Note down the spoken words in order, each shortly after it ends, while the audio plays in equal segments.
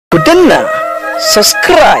danna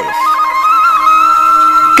subscribe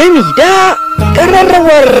gami da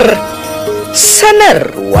ƙararrawar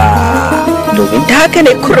sanarwa domin ta haka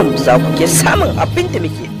ne kurum za ku ke samun abin da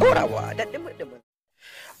muke ɗorawa da ɗumi-ɗumi.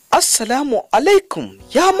 Assalamu alaikum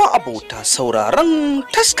ya ma'abota sauraron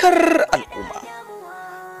taskar al'umma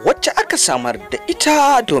wacce aka samar da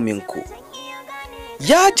ita domin ku.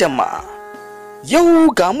 Ya jama'a, yau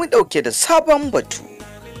ga mu ɗauke da sabon batu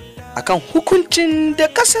akan hukuncin da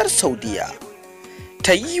ƙasar Saudiya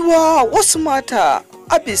ta yi wa wasu mata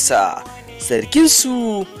a bisa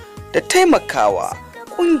zarginsu da taimakawa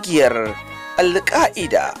ƙungiyar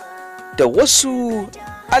alƙa'ida da wasu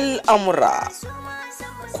al'amura.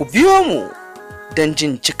 Ku biyo mu don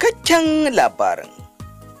jin cikakken labarin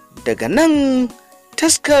daga nan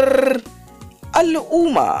taskar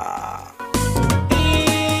al'umma.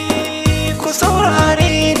 Ku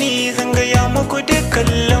saurare ni zan gaya muku dukkan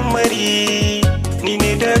lamari, ni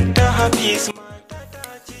ne Dr. Hafiz.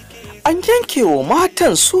 An yanke wa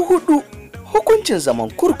matan su hudu hukuncin zaman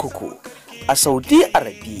kurkuku a Saudi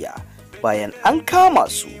Arabia bayan an kama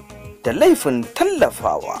su da laifin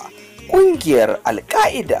tallafawa ƙungiyar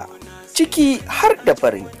alƙa'ida, ciki har da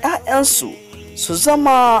barin 'ya'yansu su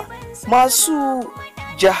zama masu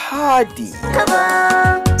jihadi.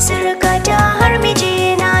 Surkata har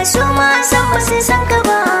mijina su ma san wasu san ka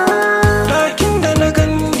ba. Lakin da na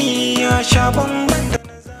gani ya sha bamban da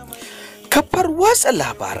Kafar watsa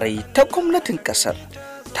labarai ta gwamnatin kasar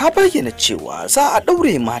ta bayyana cewa za a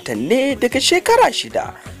ɗaure matan ne daga shekara 6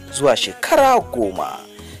 zuwa shekara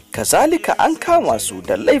 10. Kazalika an kama su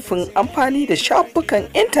da laifin amfani da shafukan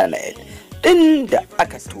intanet ɗin da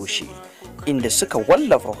aka toshe, inda suka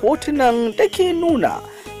wallafa hotunan da ke nuna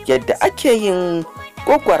yadda ake yin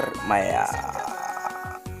gwagwarmaya.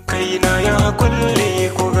 kaina ya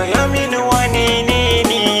kulle, ko gaya mini wane ne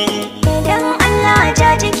ni. Dan Allah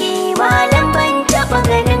ja jiki malam ban taɓa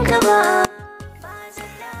ganin ka ba.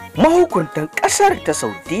 Mahukuntan ƙasar ta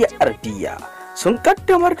Saudi Arabia sun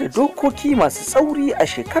kaddamar da dokoki masu tsauri a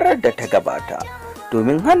shekarar da ta gabata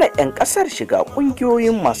domin hana 'yan ƙasar shiga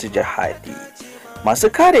ƙungiyoyin masu jihadi.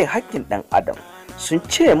 Masu kare haƙƙin ɗan adam sun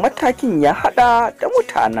ce matakin ya haɗa da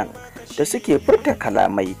mutanen da suke furta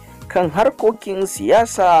kalamai kan harkokin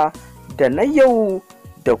siyasa da na yau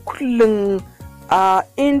da kullum a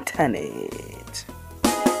intanet.